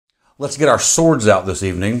Let's get our swords out this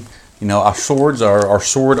evening. You know, our swords are our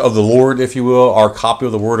sword of the Lord, if you will, our copy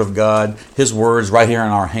of the Word of God, His words right here in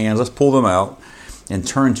our hands. Let's pull them out and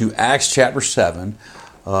turn to Acts chapter 7.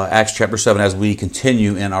 Acts chapter 7 as we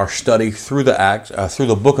continue in our study through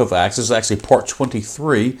the book of Acts. This is actually part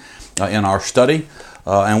 23 in our study.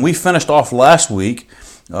 And we finished off last week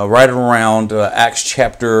right around Acts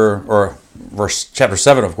chapter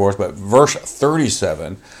 7, of course, but verse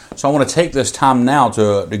 37. So I want to take this time now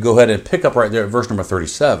to go ahead and pick up right there at verse number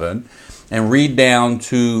 37 and read down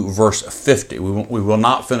to verse 50. We will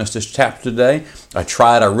not finish this chapter today. I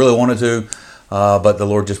tried, I really wanted to, but the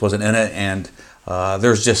Lord just wasn't in it, and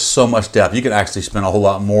there's just so much depth. You can actually spend a whole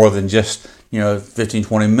lot more than just 15,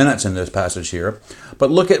 20 minutes in this passage here.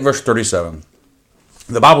 But look at verse 37.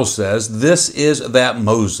 The Bible says, "This is that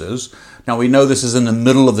Moses." Now we know this is in the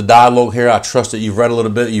middle of the dialogue here. I trust that you've read a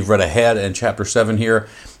little bit. You've read ahead in chapter 7 here,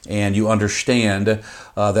 and you understand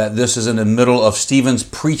that this is in the middle of Stephen's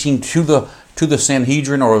preaching to the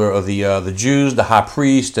Sanhedrin, or the Jews, the high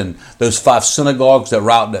priest, and those 5 synagogues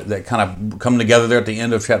that kind of come together there at the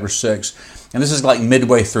end of chapter 6. And this is like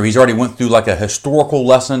midway through. He's already went through like a historical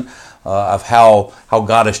lesson of how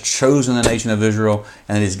God has chosen the nation of Israel,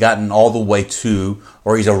 and he's gotten all the way to,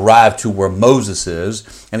 or he's arrived to where Moses is.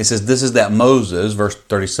 And he says, "This is that Moses," verse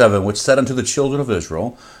 37, "which said unto the children of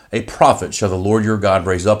Israel, A prophet shall the Lord your God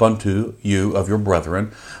raise up unto you of your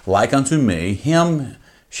brethren, like unto me, him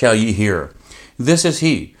shall ye hear. This is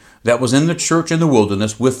he that was in the church in the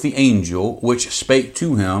wilderness with the angel, which spake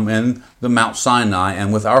to him in the Mount Sinai,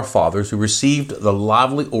 and with our fathers, who received the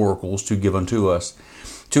lively oracles to give unto us,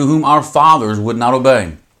 to whom our fathers would not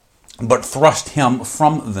obey, but thrust him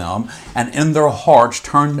from them, and in their hearts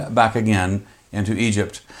turned back again into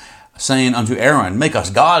Egypt, saying unto Aaron, Make us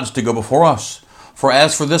gods to go before us. For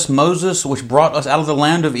as for this Moses, which brought us out of the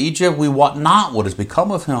land of Egypt, we wot not what is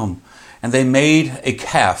become of him. And they made a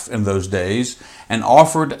calf in those days, and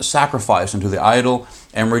offered sacrifice unto the idol,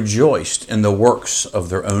 and rejoiced in the works of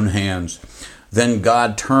their own hands. Then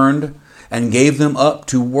God turned and gave them up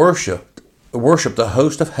to worship the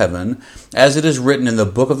host of heaven, as it is written in the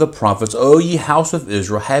book of the prophets, O ye house of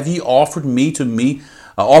Israel, have ye offered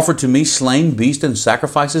to me slain beasts and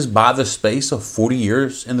sacrifices by the space of 40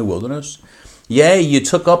 years in the wilderness? Yea, ye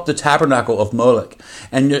took up the tabernacle of Moloch,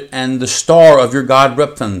 and the star of your god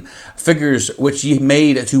Rephan, figures which ye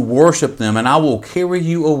made to worship them, and I will carry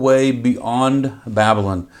you away beyond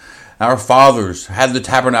Babylon. Our fathers had the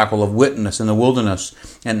tabernacle of witness in the wilderness,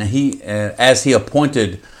 and as he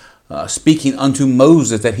appointed, speaking unto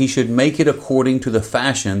Moses, that he should make it according to the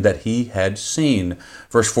fashion that he had seen."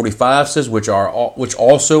 Verse 45 says, which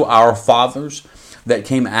also our fathers that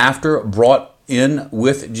came after brought in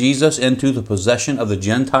with Jesus into the possession of the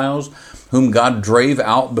Gentiles, whom God drave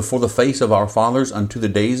out before the face of our fathers unto the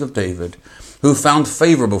days of David, who found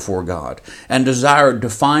favor before God, and desired to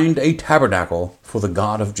find a tabernacle for the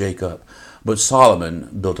God of Jacob. But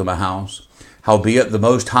Solomon built him a house. Howbeit the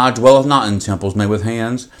Most High dwelleth not in temples made with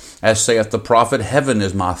hands, as saith the prophet, Heaven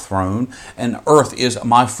is my throne, and earth is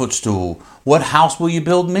my footstool. What house will ye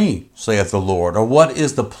build me, saith the Lord? Or what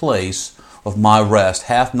is the place of my rest?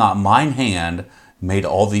 Hath not mine hand made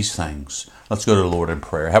all these things? Let's go to the Lord in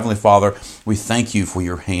prayer. Heavenly Father, we thank you for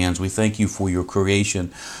your hands. We thank you for your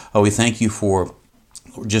creation. We thank you for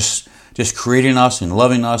just creating us and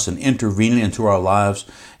loving us and intervening into our lives.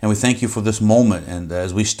 And we thank you for this moment. And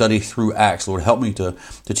as we study through Acts, Lord, help me to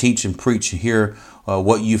teach and preach here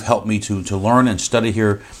what you've helped me to learn and study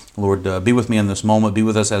here. Lord, be with me in this moment. Be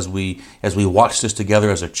with us as we watch this together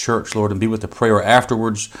as a church, Lord, and be with the prayer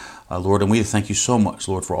afterwards, Lord. And we thank you so much,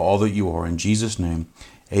 Lord, for all that you are. In Jesus' name,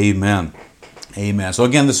 amen. Amen. So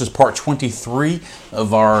again, this is part 23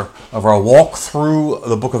 of our walk through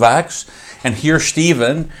the book of Acts. And here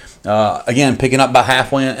Stephen, again, picking up by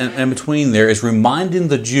halfway in between there, is reminding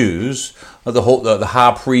the Jews, the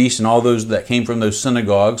high priest and all those that came from those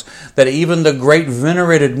synagogues, that even the great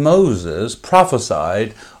venerated Moses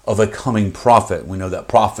prophesied of a coming prophet. We know that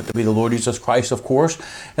prophet to be the Lord Jesus Christ, of course.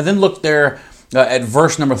 And then look there at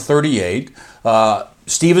verse number 38.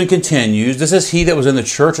 Stephen continues, "This is he that was in the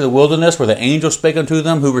church of the wilderness, where the angel spake unto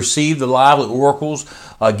them, who received the lively oracles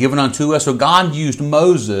given unto us." So God used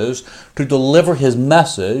Moses to deliver his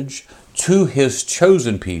message to his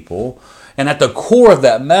chosen people. And at the core of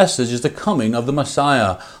that message is the coming of the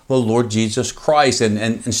Messiah, the Lord Jesus Christ.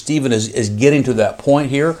 And Stephen is getting to that point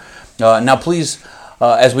here. Now please,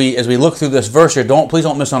 as we look through this verse here, please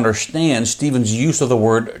don't misunderstand Stephen's use of the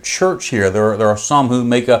word church here. There are some who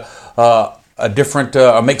make a different,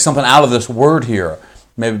 or make something out of this word here.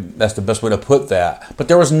 Maybe that's the best way to put that. But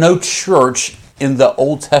there was no church in the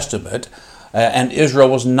Old Testament and Israel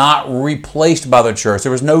was not replaced by the church.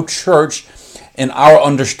 There was no church, in our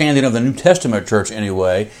understanding of the New Testament church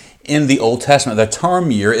anyway, in the Old Testament. The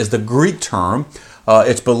term year is the Greek term.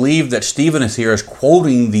 It's believed that Stephen is here is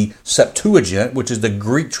quoting the Septuagint, which is the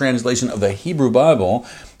Greek translation of the Hebrew Bible,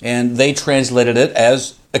 and they translated it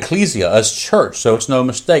as ecclesia, as church. So it's no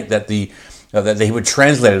mistake that that they would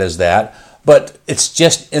translate it as that. But it's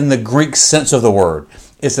just in the Greek sense of the word.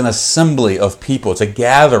 It's an assembly of people. It's a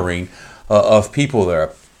gathering of people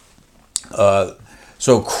there.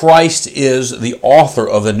 So Christ is the author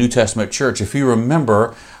of the New Testament church. If you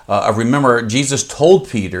remember, Jesus told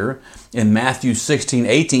Peter in Matthew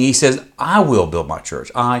 16:18, he says, I will build my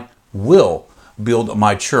church. I will build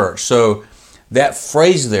my church. So that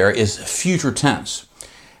phrase there is future tense.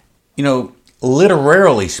 You know,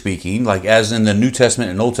 literally speaking, like as in the New Testament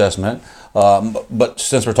and Old Testament, but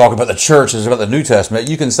since we're talking about the church, it's about the New Testament,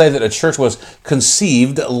 you can say that a church was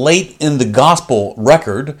conceived late in the gospel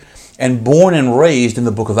record and born and raised in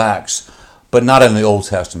the book of Acts, but not in the Old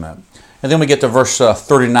Testament. And then we get to verse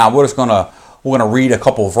 39. We're going to read a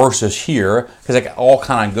couple of verses here because it all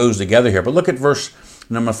kind of goes together here. But look at verse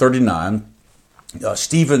number 39.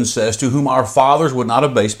 Stephen says, to whom our fathers would not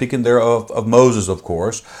obey, speaking there of Moses, of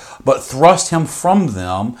course, but thrust him from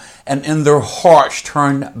them, and in their hearts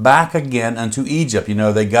turned back again unto Egypt. You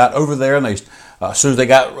know, they got over there, and as soon as they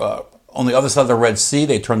got on the other side of the Red Sea,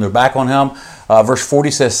 they turned their back on him. Verse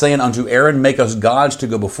 40 says, saying unto Aaron, make us gods to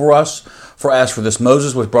go before us. For as for this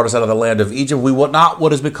Moses, which brought us out of the land of Egypt, we will not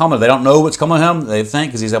what has become of him. They don't know what's come of him, they think,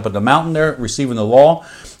 because he's up at the mountain there receiving the law.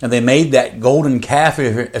 And they made that golden calf,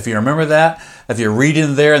 if you remember that. If you're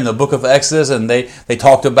reading there in the book of Exodus, and they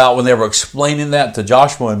talked about when they were explaining that to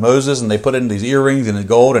Joshua and Moses, and they put in these earrings and the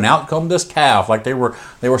gold, and out come this calf. Like they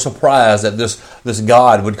were surprised that this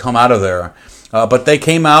God would come out of there. But they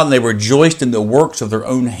came out and they rejoiced in the works of their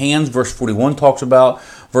own hands. Verse 41 talks about.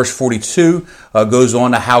 Verse 42 goes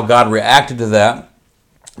on to how God reacted to that.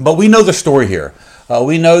 But we know the story here.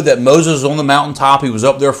 We know that Moses was on the mountaintop. He was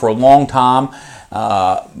up there for a long time.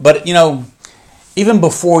 But, you know, even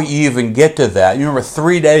before you even get to that, you remember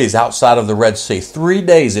 3 days outside of the Red Sea. 3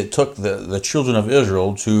 days it took the children of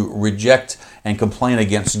Israel to reject and complain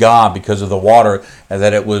against God because of the water,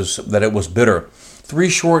 that it was bitter. 3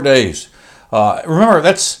 short days. Remember,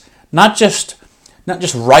 that's not just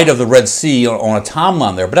right of the Red Sea on a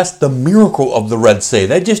timeline there, but that's the miracle of the Red Sea.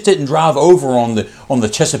 They just didn't drive over on the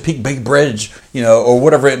Chesapeake Bay Bridge, you know, or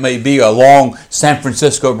whatever it may be, a long San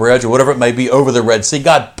Francisco Bridge or whatever it may be over the Red Sea.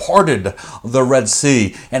 God parted the Red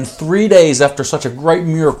Sea, and 3 days after such a great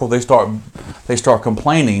miracle, they start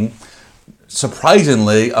complaining,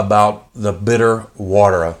 surprisingly, about the bitter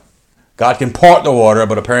water. God can part the water,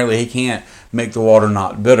 but apparently He can't make the water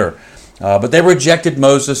not bitter. But they rejected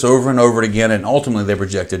Moses over and over again, and ultimately they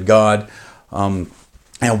rejected God. And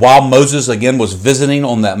while Moses, again, was visiting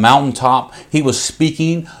on that mountaintop, he was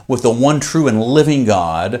speaking with the one true and living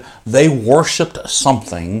God. They worshipped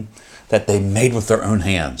something that they made with their own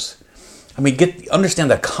hands. I mean,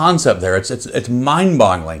 understand the concept there. It's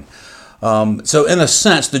mind-boggling. So in a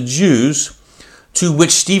sense, the Jews to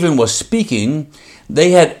which Stephen was speaking,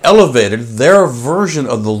 they had elevated their version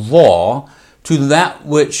of the law to that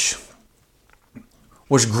which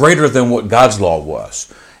was greater than what God's law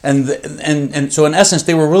was. And so in essence,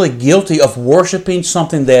 they were really guilty of worshiping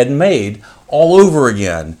something they had made all over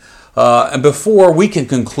again. And before we can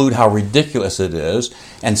conclude how ridiculous it is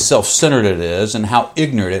and self-centered it is and how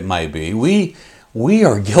ignorant it might be, we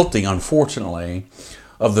are guilty, unfortunately,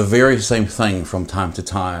 of the very same thing from time to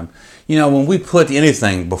time. You know, when we put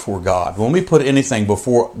anything before God,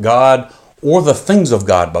 or the things of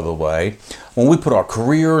God, by the way, when we put our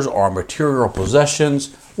careers, our material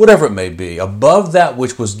possessions, whatever it may be, above that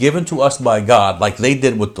which was given to us by God, like they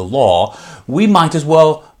did with the law, we might as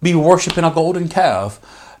well be worshiping a golden calf.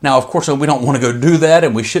 Now, of course, we don't want to go do that,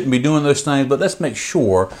 and we shouldn't be doing those things, but let's make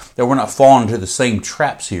sure that we're not falling into the same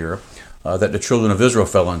traps here that the children of Israel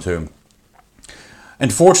fell into.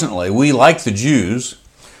 Unfortunately, we, like the Jews,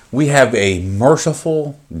 we have a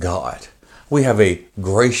merciful God. We have a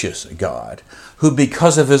gracious God who,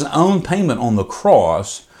 because of His own payment on the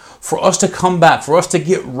cross, for us to come back, for us to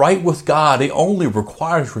get right with God, it only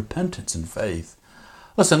requires repentance and faith.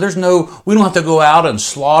 Listen, we don't have to go out and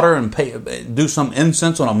slaughter and do some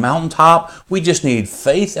incense on a mountaintop. We just need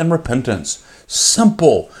faith and repentance.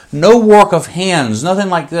 Simple. No work of hands, nothing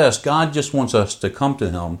like this. God just wants us to come to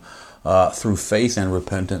Him through faith and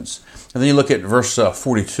repentance. And then you look at verse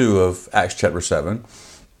 42 of Acts chapter 7.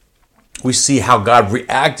 We see how God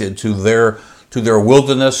reacted to their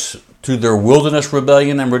wilderness to their wilderness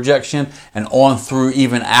rebellion and rejection, and on through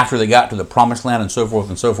even after they got to the promised land and so forth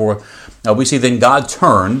and so forth. We see then God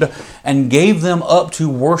turned and gave them up to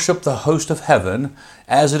worship the host of heaven,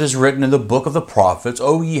 as it is written in the book of the prophets,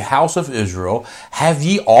 O ye house of Israel, have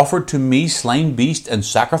ye offered to me slain beasts and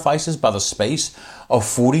sacrifices by the space of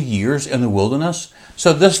 40 years in the wilderness?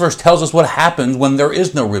 So this verse tells us what happens when there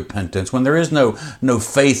is no repentance, when there is no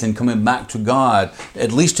faith in coming back to God,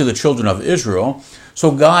 at least to the children of Israel.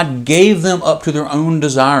 So God gave them up to their own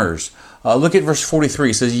desires. Look at verse 43.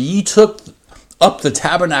 It says, ye took up the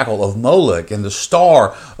tabernacle of Moloch and the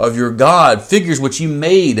star of your God, figures which you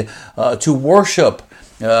made to worship.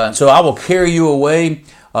 So I will carry you away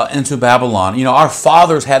into Babylon. You know, our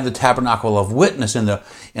fathers had the tabernacle of witness in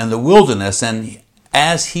the wilderness, and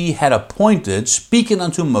as he had appointed, speaking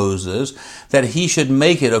unto Moses, that he should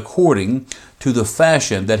make it according to the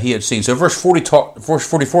fashion that he had seen. So verse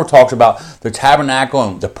 44 talks about the tabernacle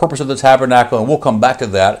and the purpose of the tabernacle, and we'll come back to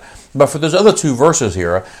that. But for those other two verses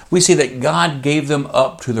here, we see that God gave them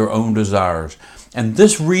up to their own desires. And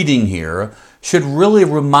this reading here should really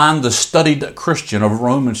remind the studied Christian of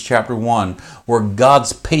Romans chapter 1, where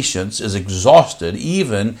God's patience is exhausted,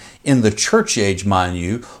 even in the church age, mind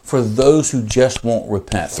you, for those who just won't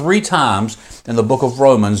repent. 3 times in the book of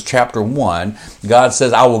Romans chapter 1, God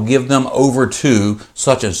says, I will give them over to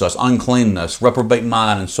such and such, uncleanness, reprobate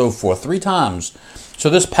mind, and so forth. 3 times.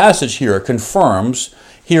 So this passage here confirms,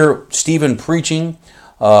 here Stephen preaching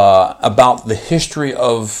about the history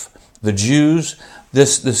of the Jews.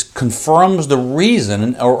 This confirms the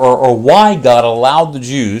reason or why God allowed the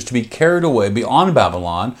Jews to be carried away beyond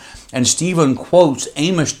Babylon, and Stephen quotes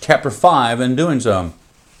Amos chapter 5 in doing so.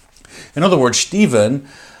 In other words, Stephen,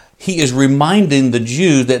 he is reminding the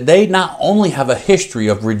Jews that they not only have a history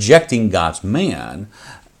of rejecting God's man,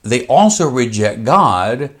 they also reject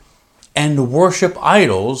God and worship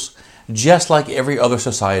idols just like every other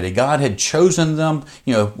society. God had chosen them.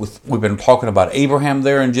 You know, we've been talking about Abraham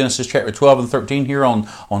there in Genesis chapter 12 and 13 here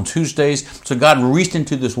on Tuesdays. So God reached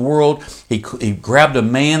into this world. He grabbed a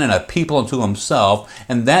man and a people unto himself,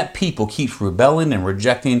 and that people keeps rebelling and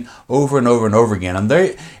rejecting over and over and over again. And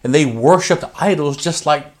they worshiped idols just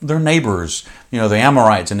like their neighbors. You know, the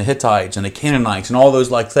Amorites and the Hittites and the Canaanites and all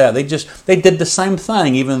those like that. They did the same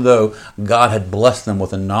thing, even though God had blessed them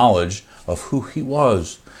with a knowledge of who He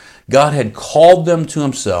was. God had called them to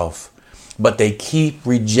Himself, but they keep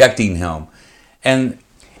rejecting Him. And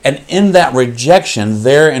in that rejection,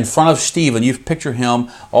 there in front of Stephen, you picture him,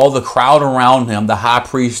 all the crowd around him, the high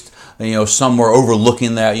priest, you know, somewhere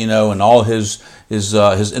overlooking that, you know, and all his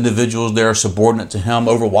individuals there subordinate to him,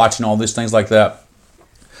 overwatching all these things like that.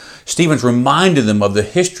 Stephen's reminded them of the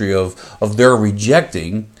history of their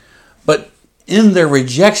rejecting, but in their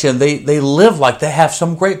rejection, they live like they have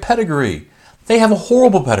some great pedigree. They have a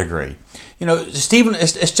horrible pedigree. You know, Stephen,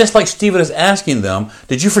 it's just like Stephen is asking them,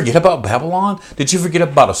 did you forget about Babylon? Did you forget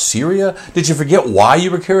about Assyria? Did you forget why you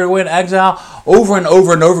were carried away in exile? Over and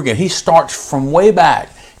over and over again. He starts from way back,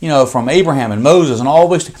 you know, from Abraham and Moses and all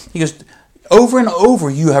this. He goes, over and over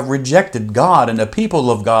you have rejected God and the people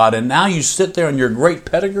of God, and now you sit there in your great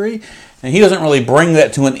pedigree. And he doesn't really bring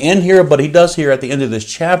that to an end here, but he does here at the end of this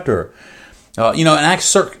chapter. You know, in Acts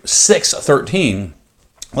 6:13,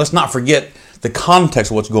 let's not forget the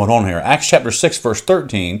context of what's going on here. Acts chapter 6, verse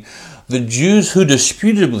 13, the Jews who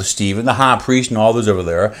disputed with Stephen, the high priest and all those over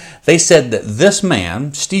there, they said that this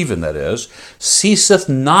man, Stephen that is, ceaseth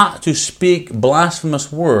not to speak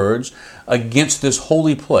blasphemous words against this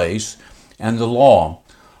holy place and the law.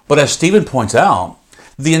 But as Stephen points out,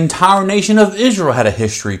 the entire nation of Israel had a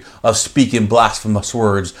history of speaking blasphemous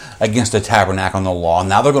words against the tabernacle and the law.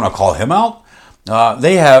 Now they're going to call him out?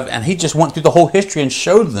 They have, and he just went through the whole history and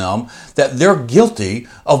showed them that they're guilty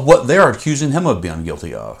of what they're accusing him of being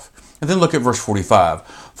guilty of. And then look at verse 45.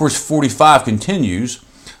 Verse 45 continues,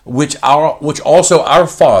 which also our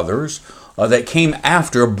fathers that came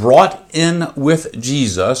after brought in with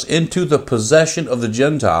Jesus into the possession of the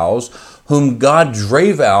Gentiles, whom God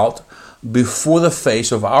drave out before the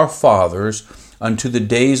face of our fathers unto the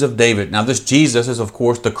days of David. Now this Jesus is, of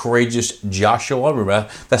course, the courageous Joshua. Remember,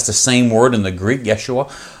 that's the same word in the Greek, Yeshua,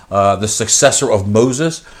 the successor of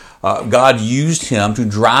Moses. God used him to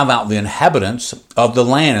drive out the inhabitants of the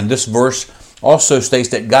land. And this verse also states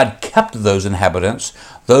that God kept those inhabitants,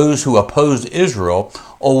 those who opposed Israel,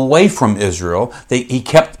 away from Israel. He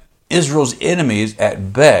kept Israel's enemies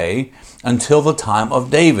at bay until the time of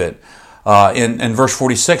David. In verse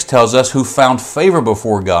 46 tells us, who found favor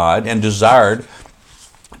before God and desired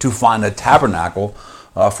to find a tabernacle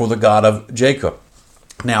for the God of Jacob.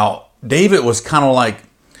 Now, David was kind of like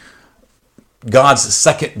God's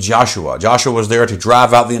second Joshua. Joshua was there to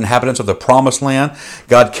drive out the inhabitants of the promised land.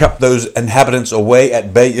 God kept those inhabitants away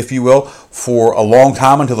at bay, if you will, for a long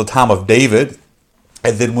time until the time of David.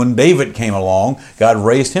 And then when David came along, God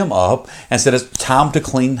raised him up and said it's time to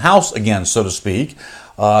clean house again, so to speak.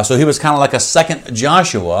 So he was kind of like a second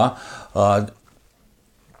Joshua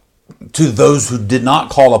to those who did not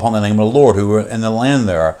call upon the name of the Lord, who were in the land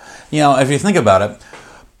there. You know, if you think about it,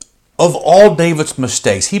 of all David's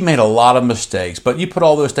mistakes, he made a lot of mistakes, but you put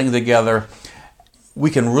all those things together, we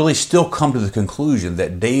can really still come to the conclusion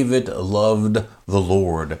that David loved the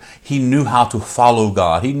Lord. He knew how to follow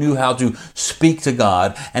God. He knew how to speak to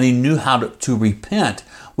God, and he knew how to repent.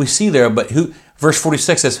 We see there, but verse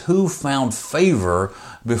 46 says, who found favor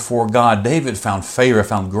before God? David found favor,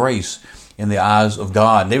 found grace in the eyes of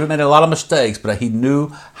God. David made a lot of mistakes, but he knew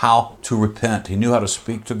how to repent. He knew how to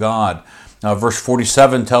speak to God. Verse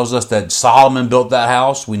 47 tells us that Solomon built that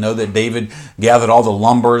house. We know that David gathered all the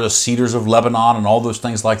lumber, the cedars of Lebanon, and all those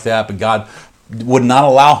things like that. But God would not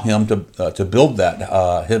allow him to build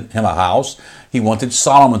that him a house. He wanted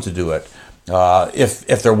Solomon to do it.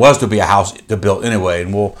 If there was to be a house to build anyway,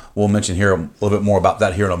 and we'll mention here a little bit more about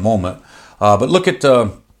that here in a moment. But look at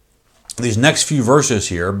these next few verses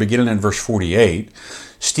here, beginning in verse 48.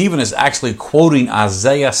 Stephen is actually quoting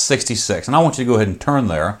Isaiah 66. And I want you to go ahead and turn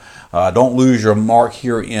there. Don't lose your mark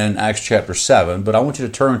here in Acts chapter 7, but I want you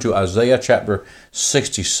to turn to Isaiah chapter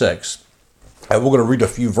 66. And we're going to read a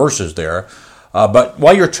few verses there. But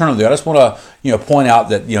while you're turning there, I just want to point out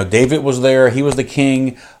that David was there. He was the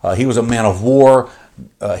king. He was a man of war.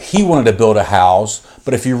 He wanted to build a house.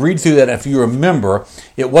 But if you read through that, if you remember,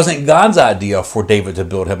 it wasn't God's idea for David to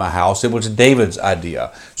build him a house. It was David's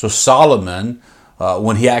idea. So Solomon,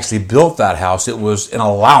 when he actually built that house, it was an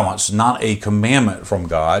allowance, not a commandment from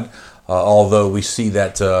God. Although we see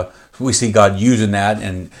God using that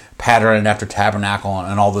and patterning after tabernacle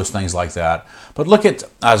and all those things like that. But look at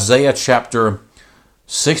Isaiah chapter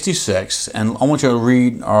 66, and I want you to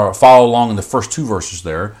read or follow along in the first two verses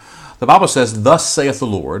there. The Bible says, "Thus saith the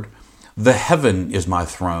Lord, the heaven is my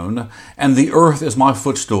throne, and the earth is my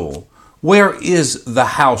footstool. Where is the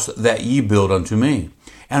house that ye build unto me?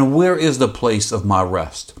 And where is the place of my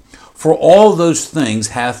rest? For all those things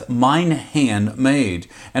hath mine hand made,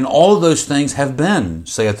 and all those things have been,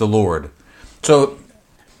 saith the Lord." So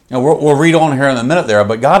we'll read on here in a minute there,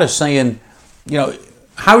 but God is saying,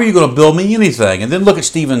 how are you going to build me anything? And then look at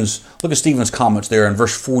Stephen's comments there in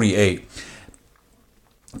verse 48.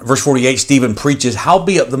 Verse 48, Stephen preaches,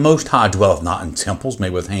 "Howbeit the Most High dwelleth not in temples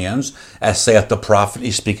made with hands, as saith the prophet."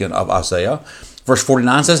 He's speaking of Isaiah. Verse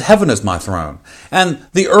 49 says, "Heaven is my throne, and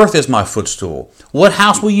the earth is my footstool. What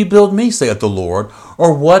house will you build me, saith the Lord?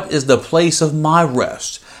 Or what is the place of my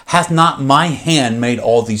rest? Hath not my hand made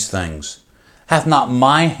all these things?" Hath not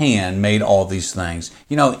my hand made all these things?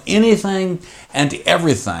 Anything and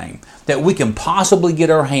everything that we can possibly get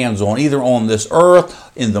our hands on, either on this earth,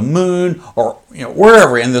 in the moon, or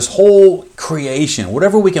wherever in this whole creation,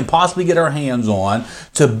 whatever we can possibly get our hands on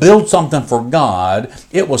to build something for God,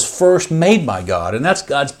 it was first made by God. And that's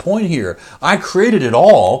God's point here. I created it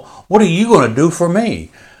all. What are you going to do for me?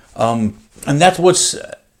 And that's what's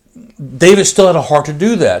David still had a heart to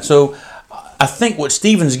do that. So I think what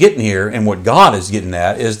Stephen's getting here and what God is getting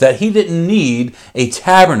at is that he didn't need a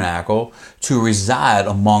tabernacle to reside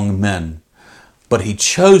among men, but he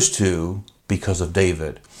chose to because of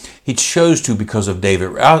David. He chose to because of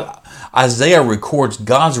David. Isaiah records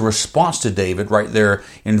God's response to David right there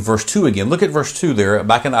in verse 2 again. Look at verse 2 there,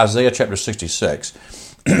 back in Isaiah chapter 66.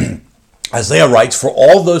 Isaiah writes, "For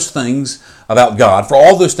all those things about God, for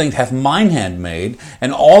all those things hath mine hand made,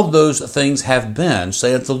 and all those things have been,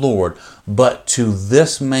 saith the Lord. But to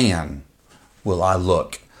this man will I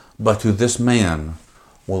look. But to this man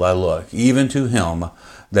will I look, even to him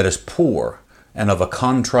that is poor and of a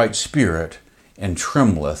contrite spirit, and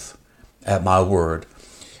trembleth at my word."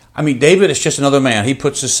 I mean, David is just another man. He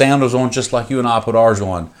puts his sandals on just like you and I put ours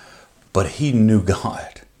on. But he knew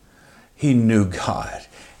God. He knew God.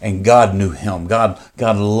 And God knew him. God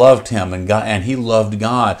loved him, and he loved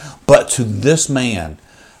God. But to this man,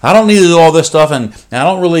 I don't need to do all this stuff, and I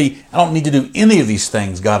don't need to do any of these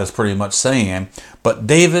things, God is pretty much saying. But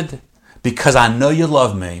David, because I know you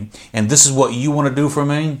love me, and this is what you want to do for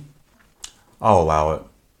me, I'll allow it.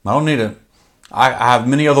 I don't need it. I have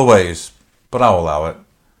many other ways, but I'll allow it.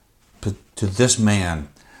 But to this man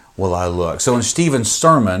will I look. So in Stephen's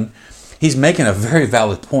sermon, he's making a very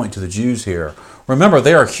valid point to the Jews here. Remember,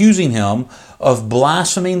 they are accusing him of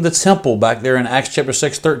blaspheming the temple back there in Acts chapter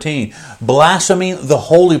 6:13, blaspheming the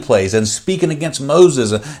holy place and speaking against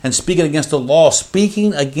Moses and speaking against the law,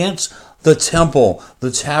 speaking against the temple,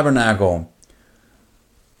 the tabernacle.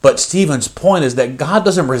 But Stephen's point is that God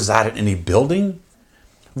doesn't reside in any building.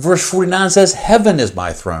 Verse 49 says, heaven is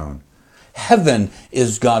my throne. Heaven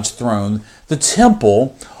is God's throne. The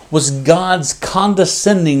temple was God's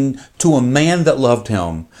condescending to a man that loved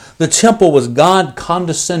him. The temple was God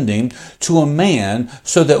condescending to a man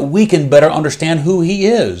so that we can better understand who he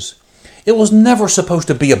is. It was never supposed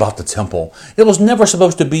to be about the temple. It was never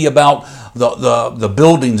supposed to be about the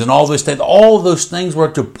buildings and all those things. All of those things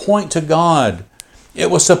were to point to God.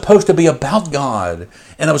 It was supposed to be about God,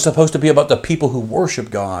 and it was supposed to be about the people who worship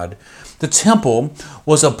God. The temple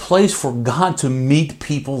was a place for God to meet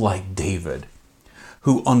people like David,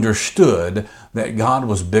 who understood that God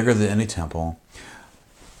was bigger than any temple.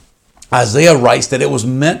 Isaiah writes that it was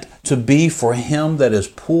meant to be for him that is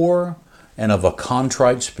poor and of a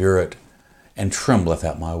contrite spirit, and trembleth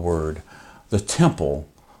at my word. The temple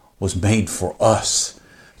was made for us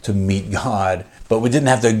to meet God, but we didn't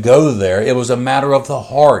have to go there. It was a matter of the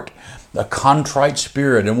heart, a contrite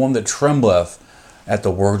spirit, and one that trembleth at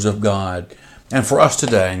the words of God. And for us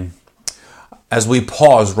today, as we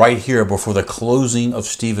pause right here before the closing of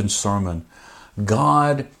Stephen's sermon,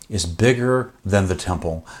 God is bigger than the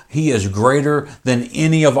temple. He is greater than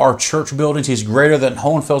any of our church buildings. He's greater than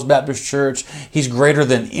Hohenfels Baptist Church. He's greater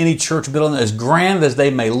than any church building. As grand as they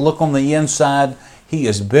may look on the inside, he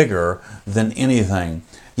is bigger than anything.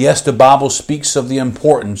 Yes, the Bible speaks of the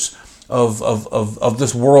importance of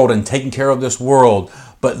this world and taking care of this world.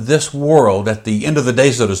 But this world, at the end of the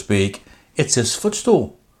day, so to speak, it's his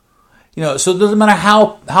footstool. So it doesn't matter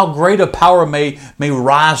how great a power may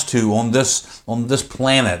rise to on this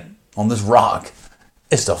planet, on this rock.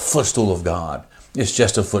 It's the footstool of God. It's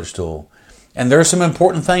just a footstool. And there are some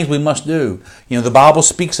important things we must do. The Bible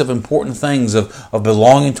speaks of important things, of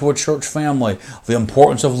belonging to a church family, the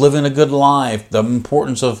importance of living a good life, the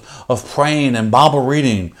importance of praying and Bible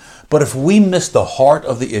reading. But if we miss the heart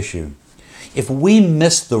of the issue, if we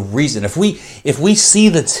miss the reason, if we see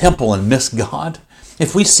the temple and miss God,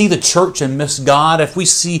 if we see the church and miss God, if we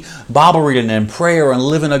see Bible reading and prayer and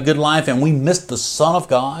living a good life and we miss the Son of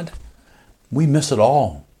God, we miss it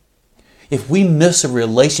all. If we miss a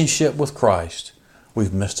relationship with Christ,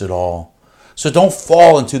 we've missed it all. So don't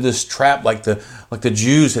fall into this trap like the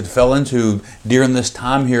Jews had fell into during this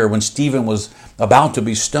time here when Stephen was about to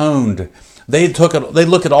be stoned. They look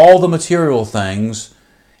at all the material things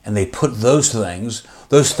and they put those things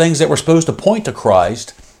that were supposed to point to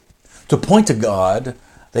Christ, to point to God,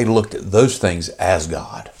 they looked at those things as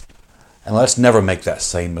God. And let's never make that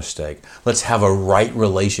same mistake. Let's have a right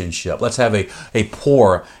relationship. Let's have a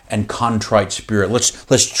poor and contrite spirit.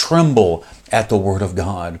 Let's tremble at the Word of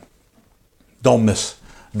God. Don't miss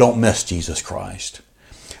Jesus Christ.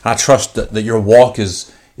 I trust that your walk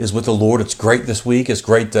is with the Lord. It's great this week. It's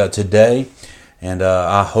great today. And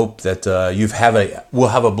I hope that we'll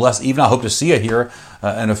have a blessed evening. I hope to see you here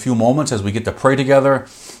in a few moments as we get to pray together.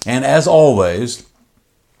 And as always,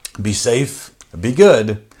 be safe, be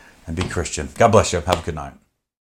good, and be Christian. God bless you. Have a good night.